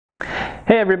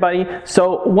Hey everybody,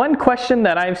 so one question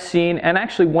that I've seen and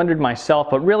actually wondered myself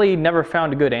but really never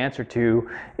found a good answer to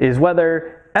is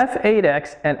whether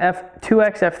F8X and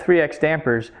F2X, F3X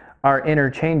dampers are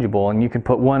interchangeable and you can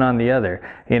put one on the other.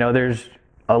 There's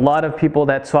a lot of people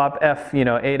that swap 8X,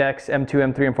 M2,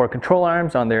 M3, and 4 control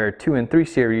arms on their 2 and 3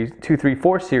 series, 2, 3,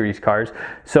 4 series cars.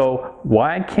 So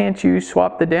why can't you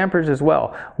swap the dampers as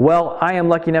well? Well, I am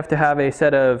lucky enough to have a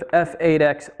set of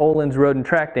F8X Öhlins road and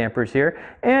track dampers here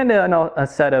and a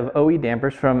set of OE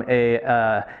dampers from a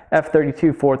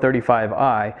F32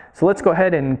 435i. So let's go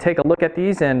ahead and take a look at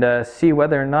these and see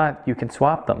whether or not you can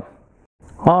swap them.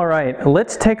 All right,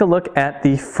 let's take a look at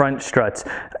the front struts.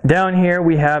 Down here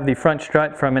we have the front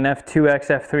strut from an F2X,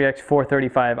 F3X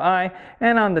 435i,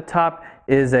 and on the top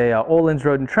is a Öhlins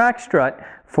road and track strut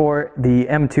for the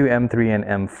M2, M3,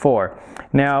 and M4.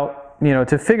 Now,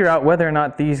 to figure out whether or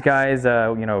not these guys,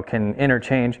 can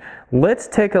interchange, let's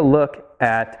take a look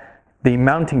at the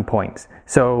mounting points.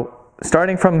 So,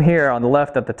 starting from here on the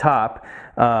left at the top,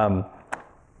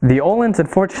 the Öhlins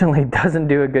unfortunately doesn't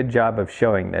do a good job of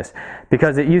showing this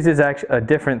because it uses actually a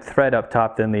different thread up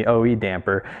top than the OE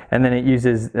damper, and then it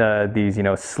uses these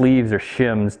sleeves or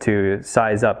shims to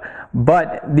size up,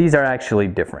 but these are actually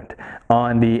different.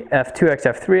 On the F2X,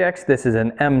 F3X this is an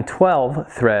M12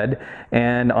 thread,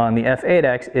 and on the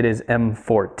F8X it is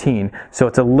M14, so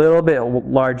it's a little bit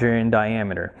larger in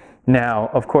diameter. Now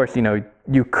of course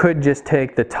you could just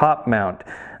take the top mount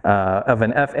of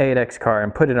an F8X car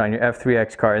and put it on your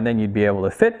F3X car and then you'd be able to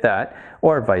fit that,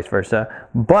 or vice versa,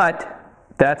 but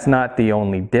that's not the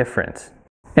only difference.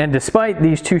 And despite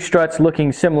these two struts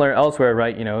looking similar elsewhere,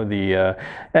 right, the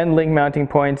end link mounting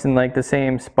points in like the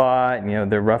same spot,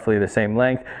 they're roughly the same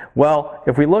length. Well,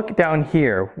 if we look down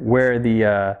here where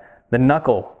the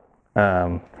knuckle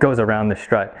goes around the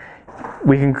strut,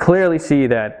 we can clearly see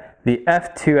that the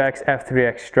F2X,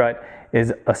 F3X strut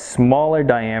is a smaller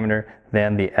diameter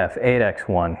than the F8X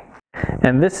one.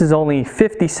 And this is only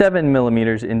 57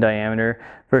 millimeters in diameter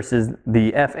versus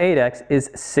the F8X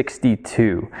is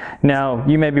 62. Now,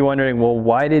 you may be wondering, well,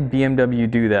 why did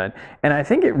BMW do that? And I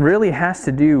think it really has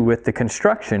to do with the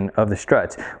construction of the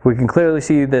struts. We can clearly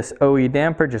see this OE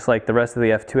damper, just like the rest of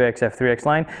the F2X, F3X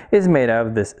line, is made out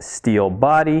of this steel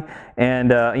body.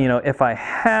 And, if I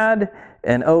had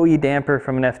an OE damper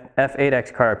from an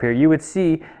F8X car up here, you would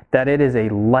see that it is a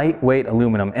lightweight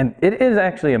aluminum, and it is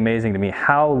actually amazing to me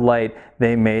how light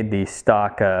they made the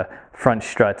stock front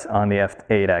struts on the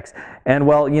F8X. And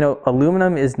well,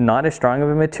 aluminum is not as strong of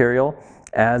a material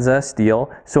as steel,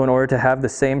 so in order to have the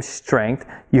same strength,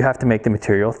 you have to make the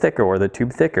material thicker, or the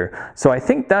tube thicker. So I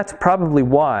think that's probably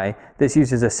why this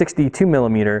uses a 62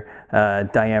 millimeter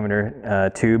diameter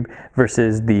tube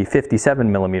versus the 57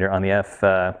 millimeter on the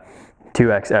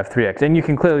F2X, F3X. And you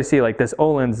can clearly see, like, this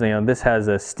Öhlins, this has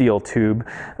a steel tube,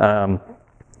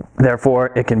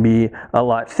 therefore it can be a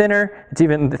lot thinner. It's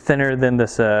even thinner than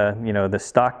this, the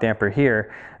stock damper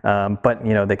here, but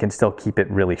they can still keep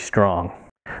it really strong.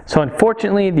 So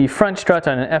unfortunately, the front struts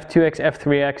on an F2X,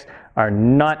 F3X are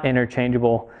not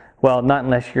interchangeable. Well, not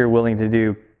unless you're willing to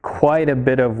do quite a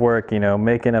bit of work,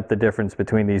 making up the difference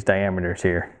between these diameters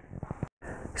here.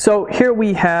 So here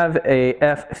we have a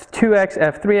F2X,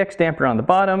 F3X damper on the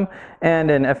bottom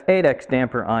and an F8X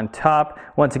damper on top.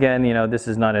 Once again, this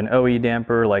is not an OE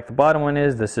damper like the bottom one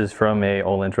is. This is from a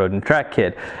Öhlins road and track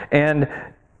kit. And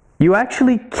you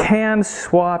actually can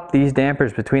swap these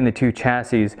dampers between the two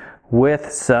chassis with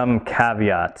some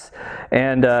caveats.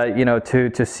 And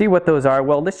to see what those are,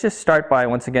 well, let's just start by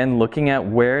once again looking at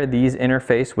where these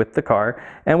interface with the car,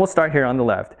 and we'll start here on the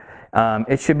left.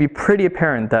 It should be pretty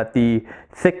apparent that the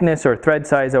thickness or thread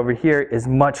size over here is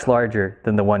much larger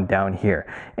than the one down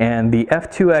here. And the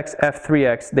F2X,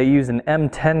 F3X, they use an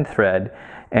M10 thread,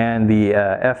 and the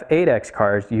F8X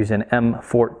cars use an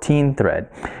M14 thread.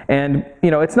 And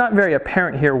it's not very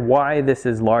apparent here why this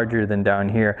is larger than down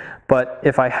here, but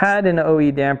if I had an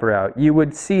OE damper out, you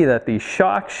would see that the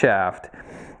shock shaft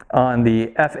on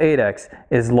the F8X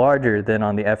is larger than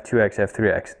on the F2X,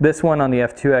 F3X. This one on the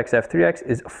F2X, F3X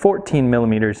is 14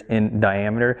 millimeters in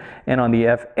diameter, and on the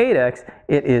F8X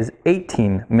it is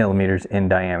 18 millimeters in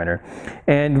diameter.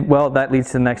 And well, that leads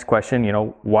to the next question,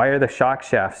 why are the shock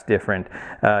shafts different?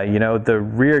 The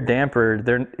rear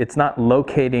damper, it's not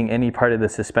locating any part of the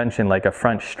suspension like a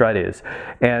front strut is.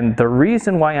 And the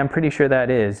reason why I'm pretty sure that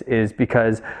is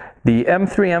because the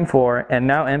M3, M4, and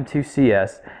now M2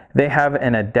 CS, they have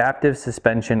an adaptive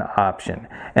suspension option.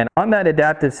 And on that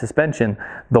adaptive suspension,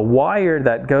 the wire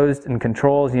that goes and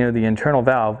controls, the internal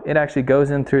valve, it actually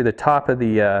goes in through the top of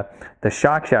the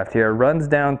shock shaft here, runs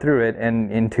down through it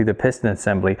and into the piston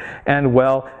assembly. And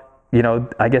well,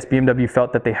 I guess BMW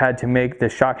felt that they had to make the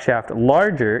shock shaft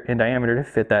larger in diameter to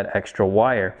fit that extra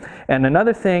wire. And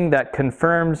another thing that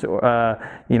confirms,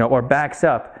 or backs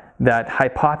up that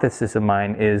hypothesis of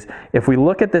mine is if we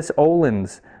look at this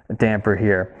Öhlins damper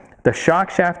here, the shock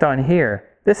shaft on here,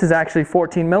 this is actually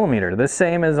 14 millimeter, the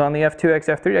same as on the F2X,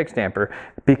 F3X damper.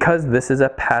 Because this is a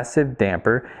passive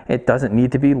damper, it doesn't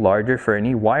need to be larger for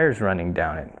any wires running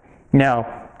down it.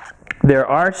 Now, there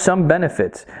are some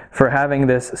benefits for having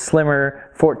this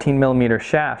slimmer 14 millimeter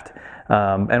shaft,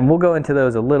 and we'll go into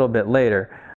those a little bit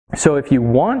later. So if you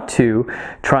want to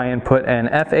try and put an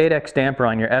F8X damper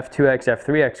on your F2X,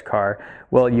 F3X car,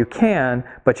 well, you can,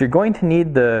 but you're going to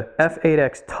need the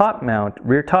F8X top mount,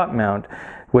 rear top mount,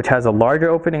 which has a larger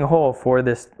opening hole for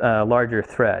this larger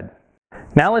thread.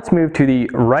 Now let's move to the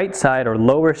right side or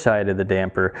lower side of the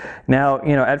damper. Now,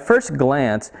 at first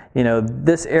glance,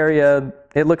 this area,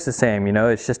 it looks the same,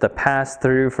 it's just a pass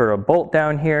through for a bolt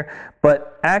down here,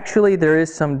 but actually there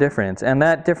is some difference, and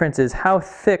that difference is how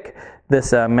thick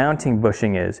this mounting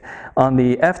bushing is. On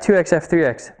the F2X,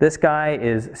 F3X, this guy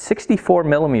is 64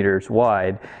 millimeters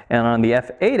wide, and on the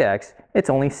F8X, it's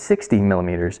only 60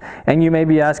 millimeters. And you may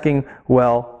be asking,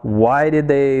 well, why did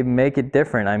they make it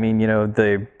different? I mean,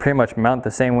 they pretty much mount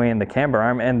the same way in the camber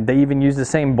arm, and they even use the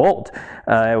same bolt.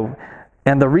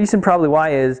 And the reason probably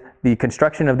why is the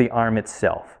construction of the arm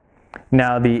itself.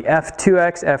 Now the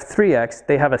F2X, F3X,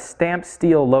 they have a stamped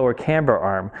steel lower camber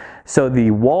arm, so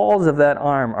the walls of that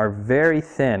arm are very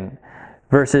thin,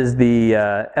 versus the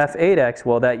F8X,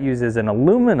 well, that uses an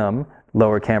aluminum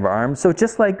lower camber arm. So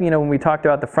just like when we talked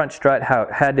about the front strut, how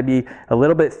it had to be a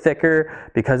little bit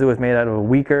thicker because it was made out of a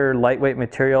weaker, lightweight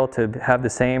material to have the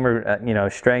same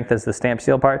strength as the stamped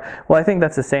steel part. Well, I think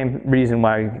that's the same reason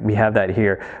why we have that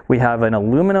here. We have an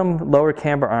aluminum lower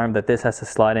camber arm that this has to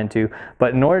slide into,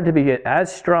 but in order to be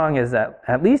as strong as that,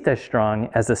 at least as strong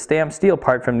as the stamped steel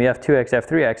part from the F2X,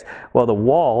 F3X, well, the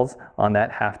walls on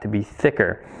that have to be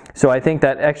thicker. So I think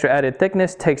that extra added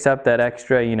thickness takes up that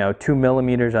extra, 2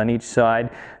 millimeters on each side.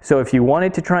 So if you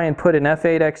wanted to try and put an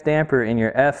F8X damper in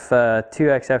your F2X,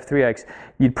 F3X,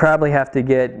 you'd probably have to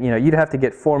get, you'd have to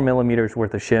get 4 millimeters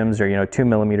worth of shims, or 2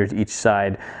 millimeters each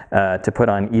side to put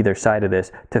on either side of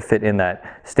this to fit in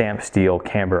that stamped steel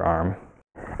camber arm.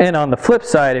 And on the flip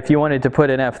side, if you wanted to put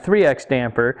an F3X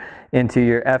damper into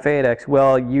your F8X,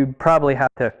 well, you'd probably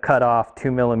have to cut off 2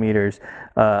 millimeters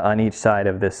on each side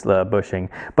of this bushing.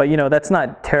 But that's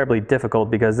not terribly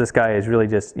difficult because this guy is really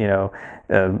just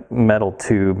a metal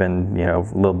tube and a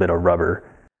little bit of rubber.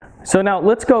 So now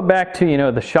let's go back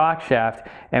to the shock shaft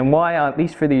and why, at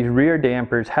least for these rear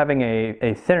dampers, having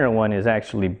a thinner one is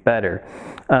actually better.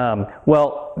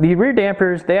 Well, the rear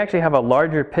dampers, they actually have a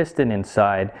larger piston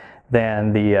inside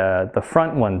than the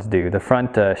front ones do, the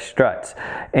front struts.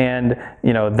 And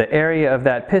the area of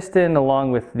that piston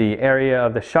along with the area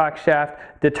of the shock shaft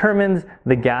determines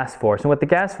the gas force. And what the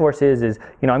gas force is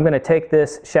I'm going to take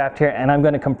this shaft here and I'm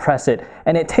going to compress it,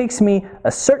 and it takes me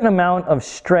a certain amount of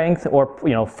strength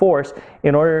or force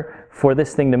in order for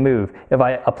this thing to move. If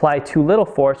I apply too little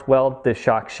force, well, the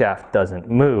shock shaft doesn't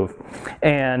move.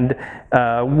 And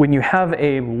when you have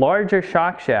a larger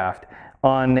shock shaft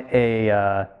on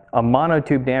a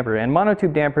monotube damper, and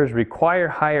monotube dampers require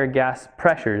higher gas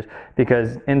pressures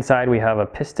because inside we have a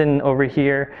piston over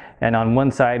here, and on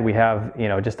one side we have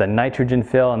just a nitrogen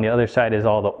fill, and the other side is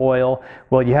all the oil.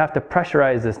 Well, you have to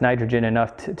pressurize this nitrogen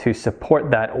enough to support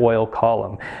that oil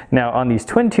column. Now on these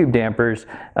twin tube dampers,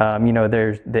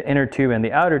 there's the inner tube and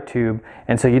the outer tube,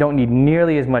 and so you don't need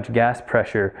nearly as much gas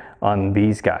pressure on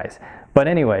these guys. But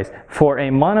anyways, for a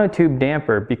monotube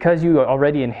damper, because you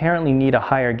already inherently need a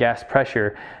higher gas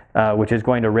pressure, which is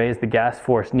going to raise the gas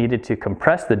force needed to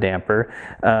compress the damper,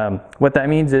 what that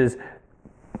means is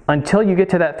until you get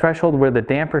to that threshold where the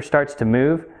damper starts to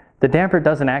move, the damper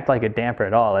doesn't act like a damper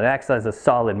at all. It acts as a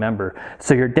solid member.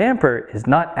 So your damper is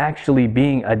not actually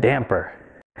being a damper.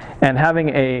 And having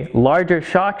a larger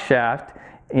shock shaft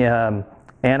and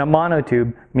a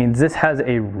monotube means this has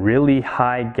a really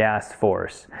high gas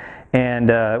force. And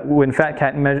when Fat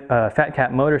Cat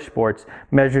Motorsports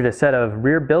measured a set of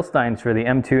rear Bilsteins for the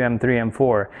M2, M3,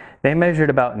 M4, they measured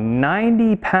about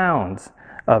 90 pounds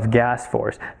of gas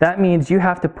force. That means you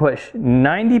have to push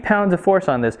 90 pounds of force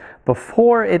on this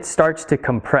before it starts to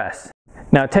compress.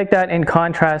 Now take that in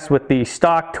contrast with the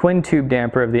stock twin tube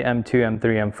damper of the M2,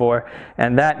 M3, M4,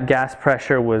 and that gas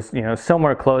pressure was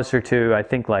somewhere closer to, I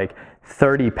think, like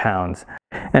 30 pounds.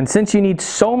 And since you need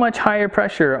so much higher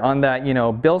pressure on that,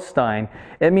 Bilstein,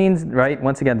 it means, right,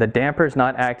 once again, the damper is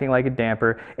not acting like a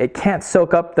damper. It can't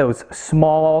soak up those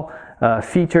small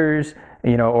features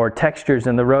or textures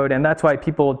in the road, and that's why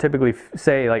people typically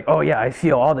say like, oh yeah, I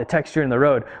feel all the texture in the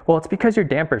road. Well, it's because your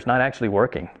damper's not actually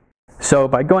working. So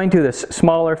by going to this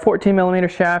smaller 14mm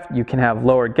shaft, you can have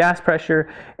lower gas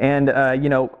pressure, and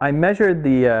I measured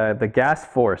the gas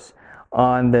force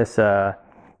on this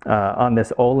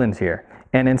Öhlins here,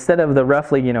 and instead of the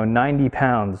roughly 90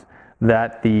 pounds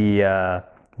that the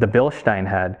Bilstein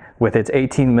had with its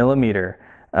 18mm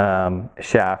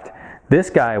shaft, this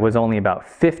guy was only about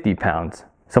 50 pounds,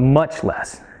 so much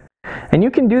less. And you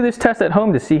can do this test at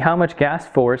home to see how much gas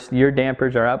force your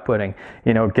dampers are outputting.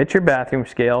 Get your bathroom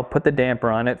scale, put the damper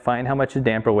on it, find how much the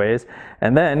damper weighs,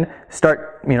 and then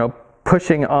start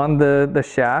pushing on the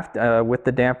shaft with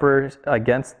the damper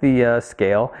against the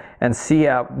scale, and see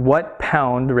at what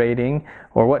pound rating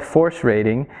or what force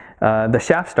rating the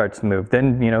shaft starts to move.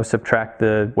 Then subtract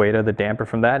the weight of the damper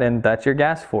from that, and that's your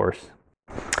gas force.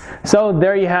 So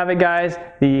there you have it, guys.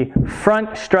 The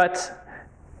front struts,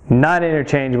 not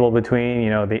interchangeable between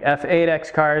the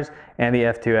F8X cars and the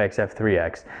F2X,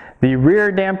 F3X. The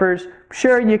rear dampers,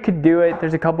 sure, you could do it.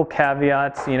 There's a couple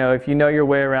caveats. If you know your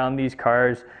way around these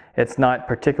cars, it's not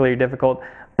particularly difficult,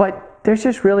 but there's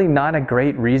just really not a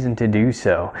great reason to do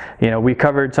so. We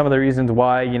covered some of the reasons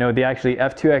why the actually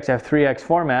F2X, F3X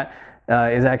format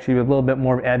is actually a little bit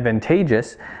more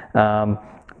advantageous. But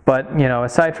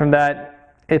aside from that,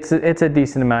 it's a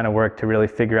decent amount of work to really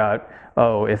figure out,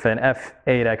 oh, if an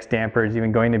F8X damper is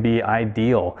even going to be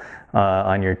ideal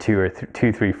on your 2,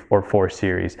 3, or 4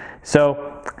 series.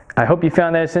 So I hope you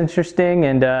found this interesting,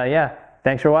 and yeah,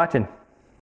 thanks for watching.